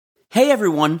Hey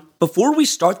everyone, before we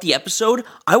start the episode,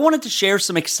 I wanted to share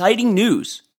some exciting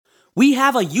news. We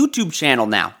have a YouTube channel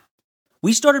now.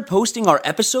 We started posting our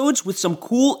episodes with some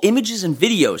cool images and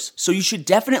videos, so you should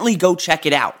definitely go check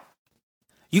it out.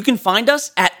 You can find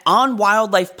us at On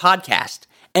Wildlife Podcast,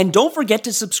 and don't forget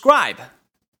to subscribe.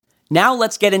 Now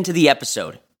let's get into the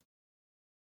episode.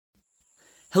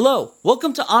 Hello,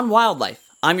 welcome to On Wildlife.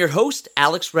 I'm your host,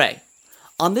 Alex Ray.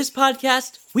 On this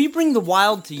podcast, we bring the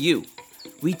wild to you.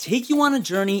 We take you on a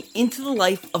journey into the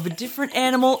life of a different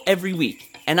animal every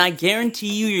week, and I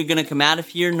guarantee you're going to come out of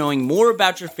here knowing more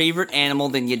about your favorite animal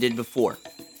than you did before.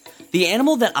 The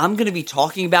animal that I'm going to be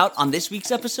talking about on this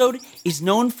week's episode is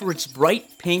known for its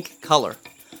bright pink color,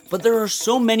 but there are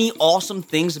so many awesome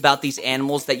things about these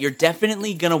animals that you're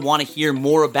definitely going to want to hear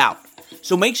more about.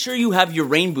 So make sure you have your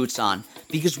rain boots on,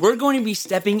 because we're going to be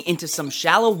stepping into some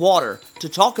shallow water to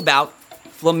talk about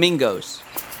flamingos.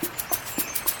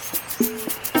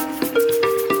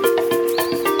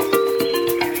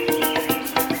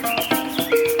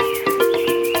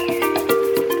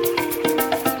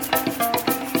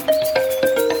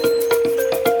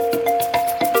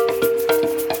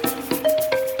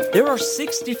 There are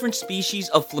 6 different species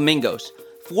of flamingos.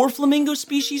 4 flamingo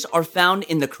species are found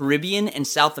in the Caribbean and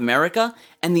South America,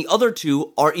 and the other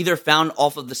 2 are either found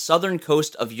off of the southern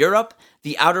coast of Europe,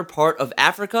 the outer part of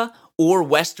Africa, or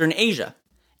Western Asia.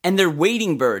 And they're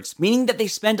wading birds, meaning that they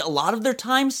spend a lot of their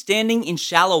time standing in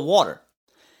shallow water.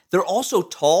 They're also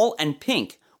tall and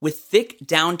pink, with thick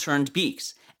downturned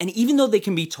beaks, and even though they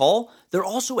can be tall, they're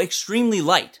also extremely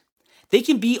light. They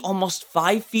can be almost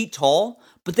 5 feet tall,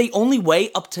 but they only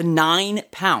weigh up to 9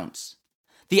 pounds.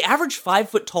 The average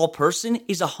 5-foot tall person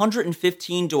is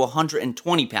 115 to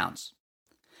 120 pounds.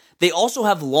 They also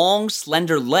have long,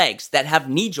 slender legs that have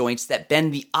knee joints that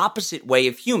bend the opposite way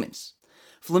of humans.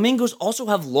 Flamingos also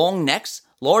have long necks,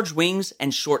 large wings,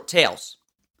 and short tails.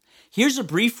 Here's a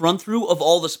brief run-through of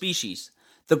all the species.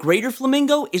 The greater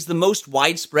flamingo is the most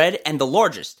widespread and the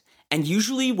largest, and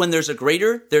usually when there's a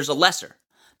greater, there's a lesser.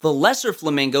 The lesser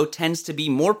flamingo tends to be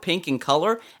more pink in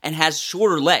color and has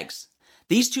shorter legs.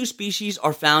 These 2 species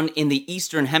are found in the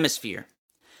Eastern Hemisphere.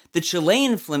 The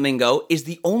Chilean flamingo is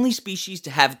the only species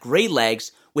to have gray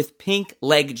legs with pink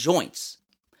leg joints.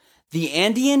 The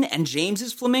Andean and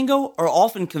James's flamingo are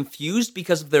often confused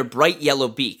because of their bright yellow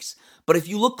beaks, but if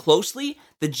you look closely,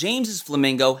 the James's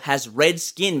flamingo has red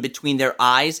skin between their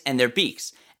eyes and their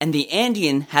beaks, and the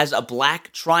Andean has a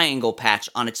black triangle patch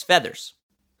on its feathers.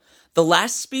 The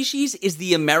last species is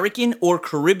the American or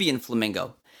Caribbean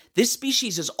flamingo. This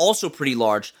species is also pretty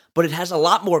large, but it has a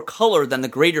lot more color than the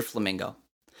greater flamingo.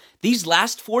 These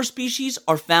last 4 species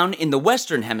are found in the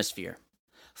Western Hemisphere.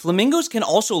 Flamingos can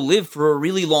also live for a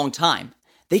really long time.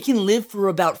 They can live for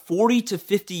about 40 to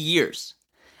 50 years.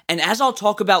 And as I'll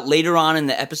talk about later on in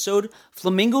the episode,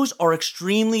 flamingos are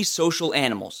extremely social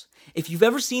animals. If you've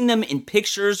ever seen them in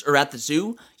pictures or at the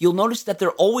zoo, you'll notice that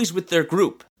they're always with their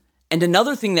group. And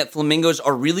another thing that flamingos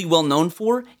are really well known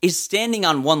for is standing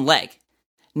on one leg.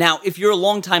 Now, if you're a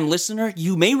longtime listener,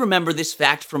 you may remember this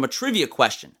fact from a trivia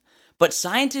question, but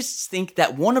scientists think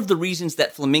that one of the reasons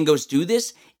that flamingos do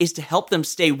this is to help them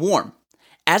stay warm.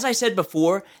 As I said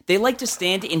before, they like to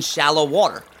stand in shallow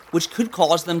water, which could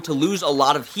cause them to lose a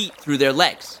lot of heat through their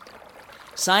legs.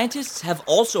 Scientists have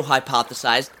also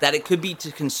hypothesized that it could be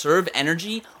to conserve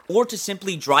energy or to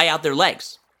simply dry out their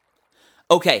legs.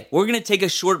 Okay, we're going to take a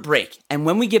short break, and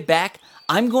when we get back,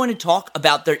 I'm going to talk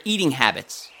about their eating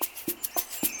habits.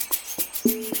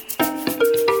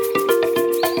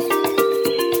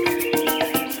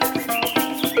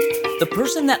 The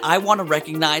person that I want to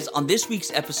recognize on this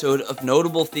week's episode of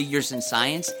Notable Figures in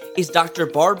Science is Dr.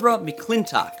 Barbara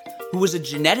McClintock, who was a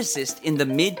geneticist in the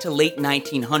mid to late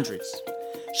 1900s.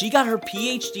 She got her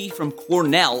PhD from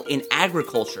Cornell in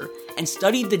agriculture and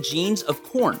studied the genes of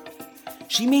corn.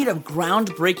 She made a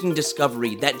groundbreaking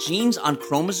discovery that genes on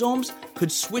chromosomes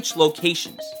could switch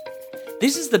locations.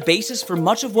 This is the basis for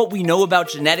much of what we know about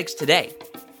genetics today.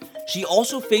 She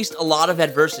also faced a lot of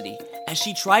adversity, as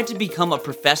she tried to become a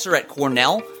professor at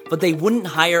Cornell, but they wouldn't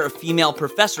hire a female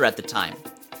professor at the time.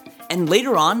 And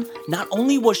later on, not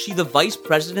only was she the vice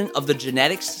president of the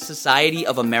Genetics Society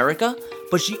of America,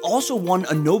 but she also won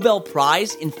a Nobel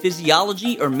Prize in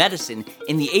physiology or medicine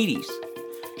in the 80s.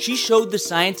 She showed the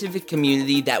scientific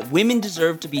community that women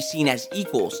deserve to be seen as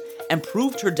equals and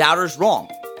proved her doubters wrong.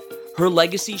 Her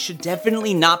legacy should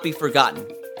definitely not be forgotten.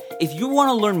 If you want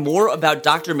to learn more about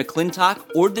Dr.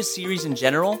 McClintock or this series in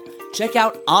general, check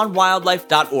out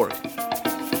onwildlife.org.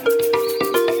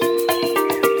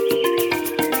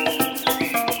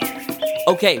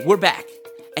 Okay, we're back.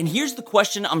 And here's the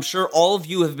question I'm sure all of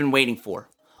you have been waiting for.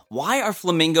 Why are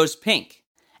flamingos pink?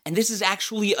 And this is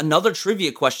actually another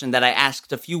trivia question that I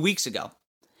asked a few weeks ago.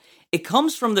 It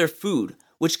comes from their food,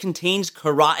 which contains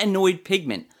carotenoid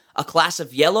pigment, a class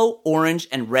of yellow, orange,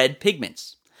 and red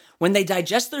pigments. When they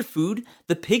digest their food,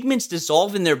 the pigments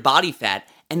dissolve in their body fat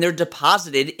and they're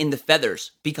deposited in the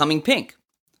feathers, becoming pink.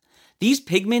 These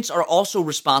pigments are also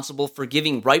responsible for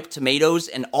giving ripe tomatoes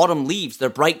and autumn leaves their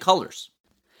bright colors.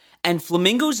 And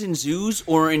flamingos in zoos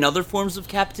or in other forms of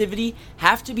captivity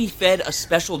have to be fed a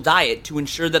special diet to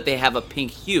ensure that they have a pink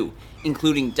hue,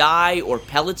 including dye or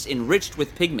pellets enriched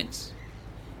with pigments.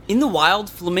 In the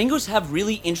wild, flamingos have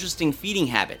really interesting feeding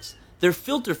habits. They're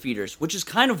filter feeders, which is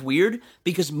kind of weird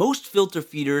because most filter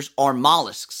feeders are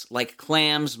mollusks like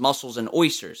clams, mussels, and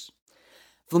oysters.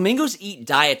 Flamingos eat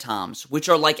diatoms, which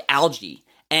are like algae,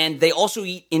 and they also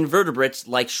eat invertebrates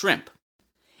like shrimp.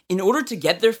 In order to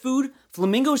get their food,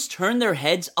 flamingos turn their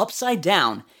heads upside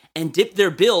down and dip their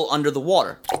bill under the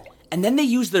water. And then they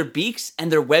use their beaks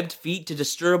and their webbed feet to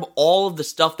disturb all of the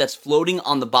stuff that's floating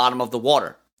on the bottom of the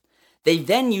water. They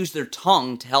then use their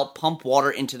tongue to help pump water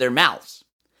into their mouths.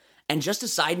 And just a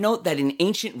side note that in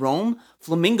ancient Rome,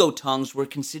 flamingo tongues were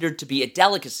considered to be a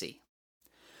delicacy.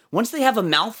 Once they have a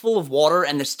mouthful of water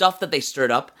and the stuff that they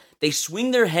stirred up, they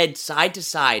swing their head side to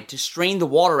side to strain the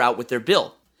water out with their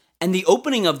bill. And the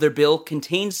opening of their bill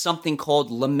contains something called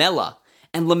lamella.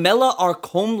 And lamella are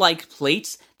comb-like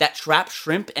plates that trap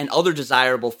shrimp and other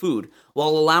desirable food while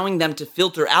allowing them to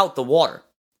filter out the water.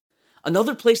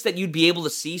 Another place that you'd be able to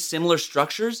see similar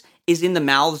structures is in the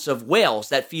mouths of whales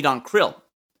that feed on krill.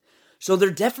 So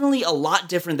they're definitely a lot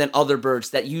different than other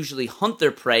birds that usually hunt their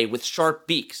prey with sharp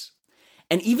beaks.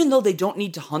 And even though they don't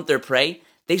need to hunt their prey,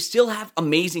 they still have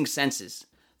amazing senses.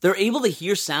 They're able to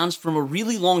hear sounds from a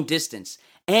really long distance,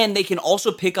 and they can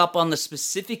also pick up on the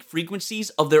specific frequencies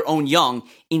of their own young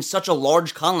in such a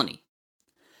large colony.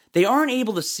 They aren't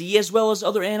able to see as well as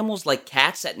other animals like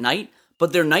cats at night,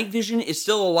 but their night vision is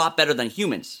still a lot better than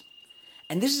humans.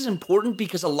 And this is important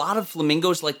because a lot of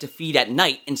flamingos like to feed at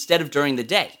night instead of during the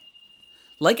day.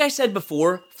 Like I said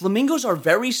before, flamingos are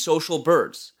very social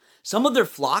birds. Some of their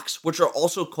flocks, which are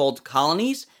also called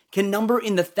colonies, can number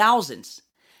in the thousands.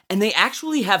 And they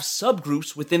actually have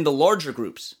subgroups within the larger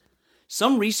groups.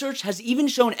 Some research has even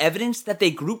shown evidence that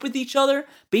they group with each other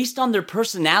based on their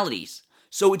personalities,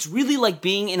 so it's really like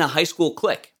being in a high school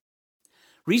clique.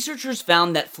 Researchers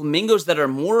found that flamingos that are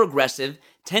more aggressive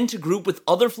tend to group with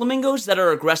other flamingos that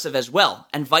are aggressive as well,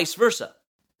 and vice versa.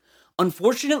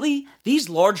 Unfortunately, these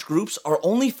large groups are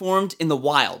only formed in the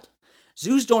wild.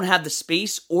 Zoos don't have the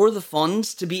space or the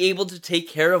funds to be able to take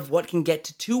care of what can get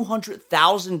to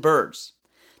 200,000 birds.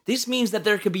 This means that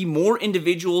there could be more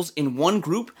individuals in one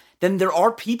group than there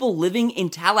are people living in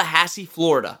Tallahassee,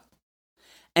 Florida.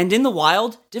 And in the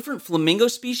wild, different flamingo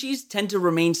species tend to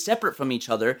remain separate from each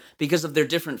other because of their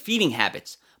different feeding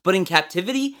habits, but in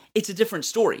captivity, it's a different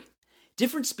story.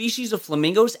 Different species of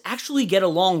flamingos actually get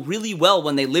along really well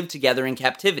when they live together in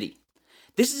captivity.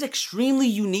 This is extremely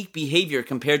unique behavior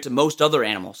compared to most other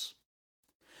animals.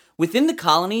 Within the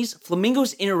colonies,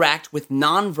 flamingos interact with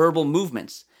non-verbal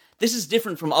movements. This is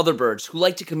different from other birds who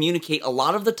like to communicate a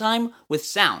lot of the time with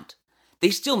sound. They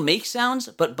still make sounds,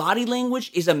 but body language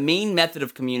is a main method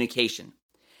of communication.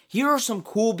 Here are some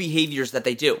cool behaviors that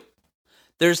they do.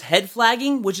 There's head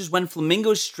flagging, which is when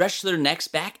flamingos stretch their necks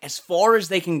back as far as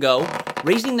they can go,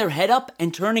 raising their head up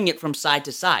and turning it from side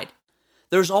to side.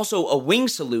 There's also a wing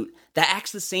salute that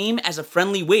acts the same as a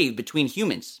friendly wave between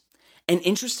humans. And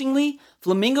interestingly,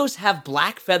 flamingos have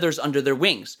black feathers under their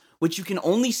wings, which you can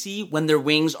only see when their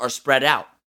wings are spread out.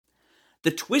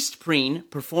 The twist preen,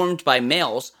 performed by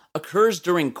males, occurs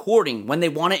during courting when they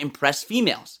want to impress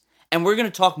females, and we're going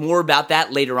to talk more about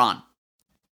that later on.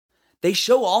 They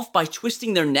show off by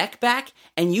twisting their neck back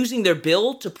and using their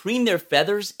bill to preen their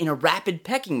feathers in a rapid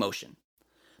pecking motion.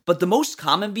 But the most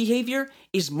common behavior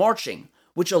is marching,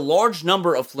 which a large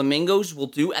number of flamingos will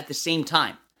do at the same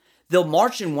time. They'll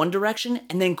march in one direction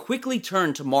and then quickly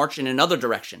turn to march in another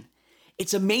direction.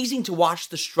 It's amazing to watch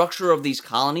the structure of these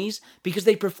colonies because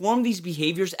they perform these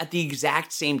behaviors at the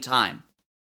exact same time.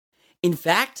 In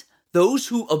fact, those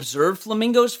who observe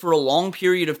flamingos for a long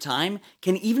period of time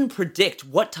can even predict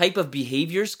what type of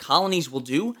behaviors colonies will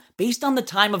do based on the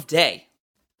time of day.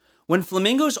 When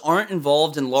flamingos aren't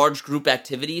involved in large group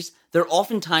activities, they're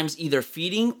oftentimes either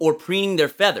feeding or preening their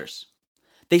feathers.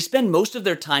 They spend most of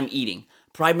their time eating,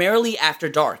 primarily after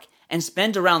dark, and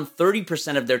spend around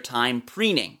 30% of their time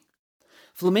preening.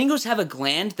 Flamingos have a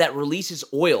gland that releases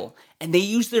oil, and they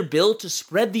use their bill to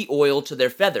spread the oil to their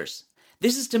feathers.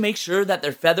 This is to make sure that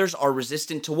their feathers are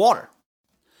resistant to water.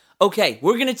 Okay,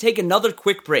 we're going to take another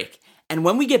quick break, and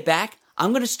when we get back,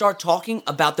 I'm going to start talking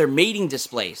about their mating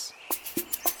displays.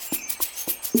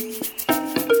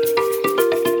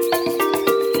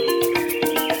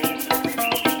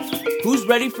 Who's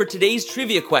ready for today's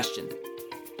trivia question?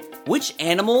 Which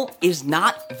animal is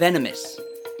not venomous?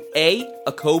 A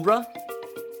cobra,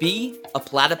 B, a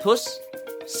platypus,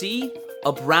 C,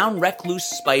 a brown recluse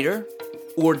spider,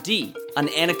 or D, an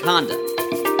anaconda?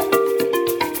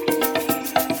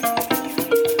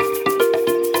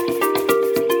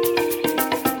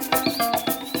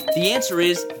 The answer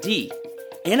is D.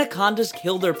 Anacondas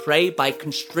kill their prey by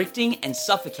constricting and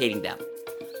suffocating them.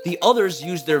 The others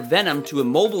use their venom to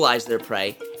immobilize their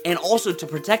prey and also to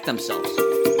protect themselves.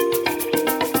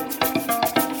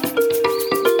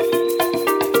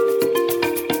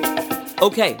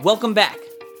 Okay, welcome back.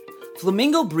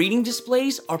 Flamingo breeding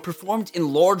displays are performed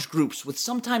in large groups with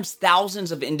sometimes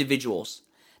thousands of individuals.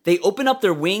 They open up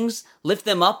their wings, lift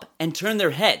them up, and turn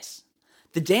their heads.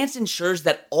 The dance ensures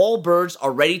that all birds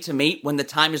are ready to mate when the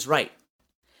time is right.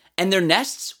 And their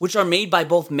nests, which are made by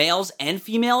both males and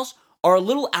females, are a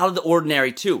little out of the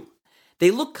ordinary too.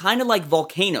 They look kind of like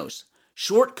volcanoes,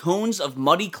 short cones of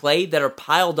muddy clay that are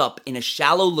piled up in a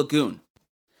shallow lagoon.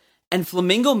 And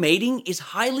flamingo mating is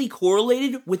highly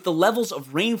correlated with the levels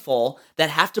of rainfall that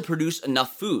have to produce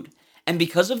enough food. And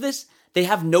because of this, they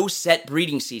have no set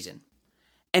breeding season.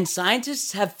 And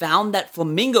scientists have found that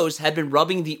flamingos have been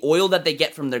rubbing the oil that they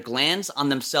get from their glands on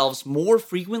themselves more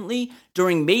frequently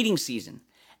during mating season.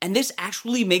 And this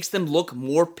actually makes them look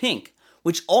more pink,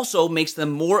 which also makes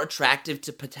them more attractive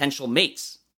to potential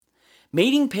mates.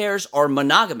 Mating pairs are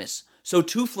monogamous, so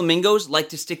two flamingos like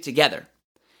to stick together.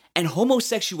 And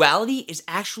homosexuality is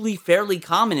actually fairly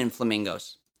common in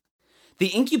flamingos.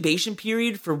 The incubation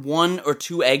period for 1 or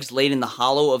 2 eggs laid in the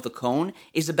hollow of the cone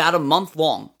is about a month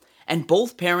long, and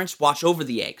both parents watch over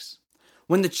the eggs.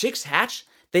 When the chicks hatch,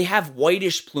 they have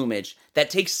whitish plumage that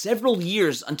takes several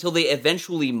years until they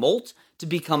eventually molt to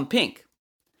become pink.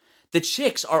 The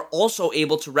chicks are also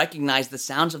able to recognize the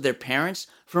sounds of their parents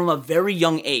from a very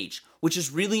young age, which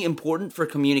is really important for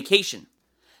communication.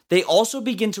 They also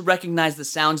begin to recognize the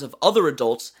sounds of other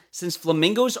adults since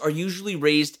flamingos are usually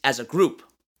raised as a group.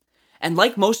 And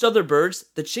like most other birds,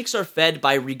 the chicks are fed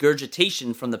by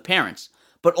regurgitation from the parents,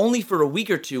 but only for a week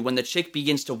or two when the chick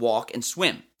begins to walk and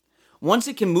swim. Once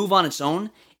it can move on its own,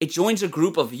 it joins a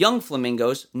group of young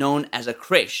flamingos known as a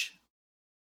creche.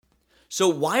 So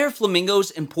why are flamingos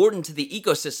important to the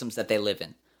ecosystems that they live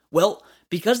in? Well,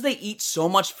 because they eat so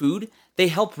much food, they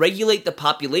help regulate the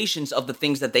populations of the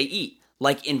things that they eat,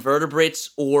 like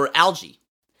invertebrates or algae.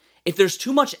 If there's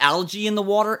too much algae in the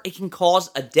water, it can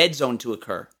cause a dead zone to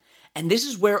occur. And this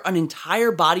is where an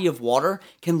entire body of water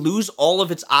can lose all of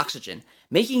its oxygen,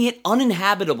 making it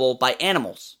uninhabitable by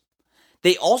animals.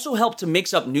 They also help to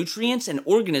mix up nutrients and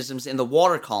organisms in the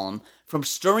water column from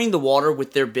stirring the water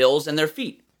with their bills and their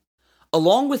feet.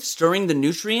 Along with stirring the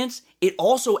nutrients, it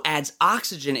also adds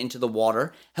oxygen into the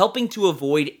water, helping to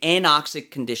avoid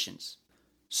anoxic conditions.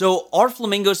 So, are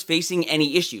flamingos facing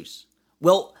any issues?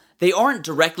 Well, they aren't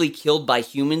directly killed by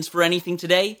humans for anything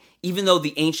today, even though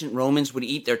the ancient Romans would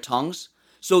eat their tongues.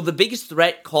 So the biggest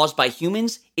threat caused by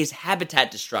humans is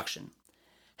habitat destruction.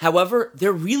 However,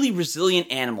 they're really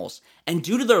resilient animals, and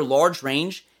due to their large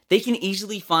range, they can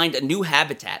easily find a new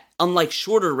habitat, unlike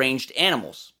shorter-ranged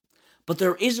animals. But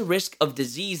there is a risk of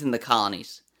disease in the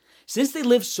colonies. Since they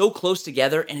live so close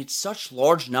together and in such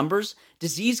large numbers,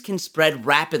 disease can spread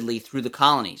rapidly through the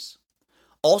colonies.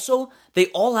 Also, they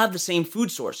all have the same food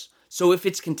source, so if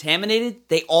it's contaminated,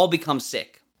 they all become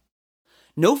sick.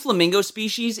 No flamingo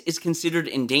species is considered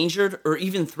endangered or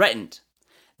even threatened.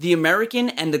 The American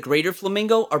and the greater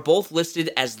flamingo are both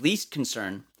listed as least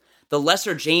concern. The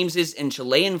lesser Jameses and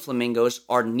Chilean flamingos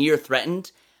are near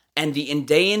threatened, and the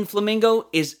Andean flamingo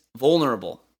is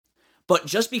vulnerable. But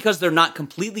just because they're not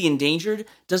completely endangered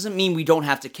doesn't mean we don't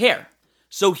have to care.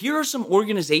 So here are some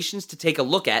organizations to take a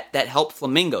look at that help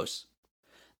flamingos.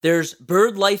 There's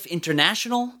BirdLife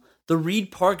International, the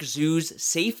Reed Park Zoo's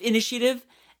SAFE Initiative,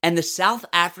 and the South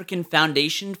African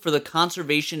Foundation for the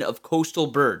Conservation of Coastal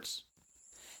Birds.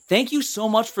 Thank you so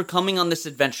much for coming on this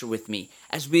adventure with me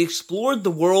as we explored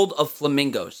the world of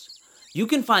flamingos. You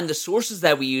can find the sources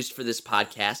that we used for this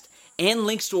podcast and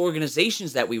links to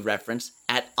organizations that we reference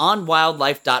at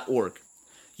onwildlife.org.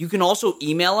 You can also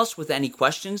email us with any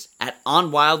questions at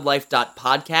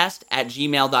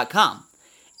onwildlife.podcast@gmail.com.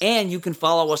 And you can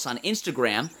follow us on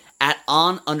Instagram at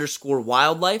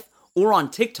 @on_wildlife or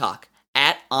on TikTok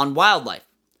at @onwildlife.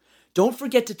 Don't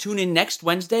forget to tune in next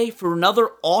Wednesday for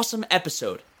another awesome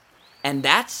episode. And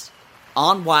that's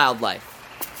On Wildlife.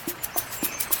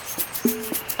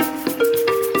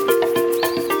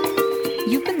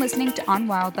 You've been listening listening to On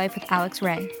Wildlife with Alex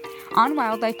Ray. On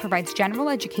Wildlife provides general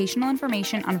educational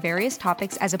information on various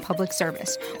topics as a public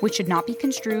service, which should not be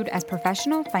construed as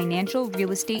professional, financial,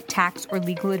 real estate, tax, or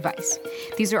legal advice.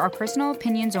 These are our personal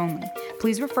opinions only.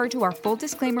 Please refer to our full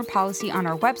disclaimer policy on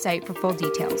our website for full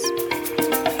details.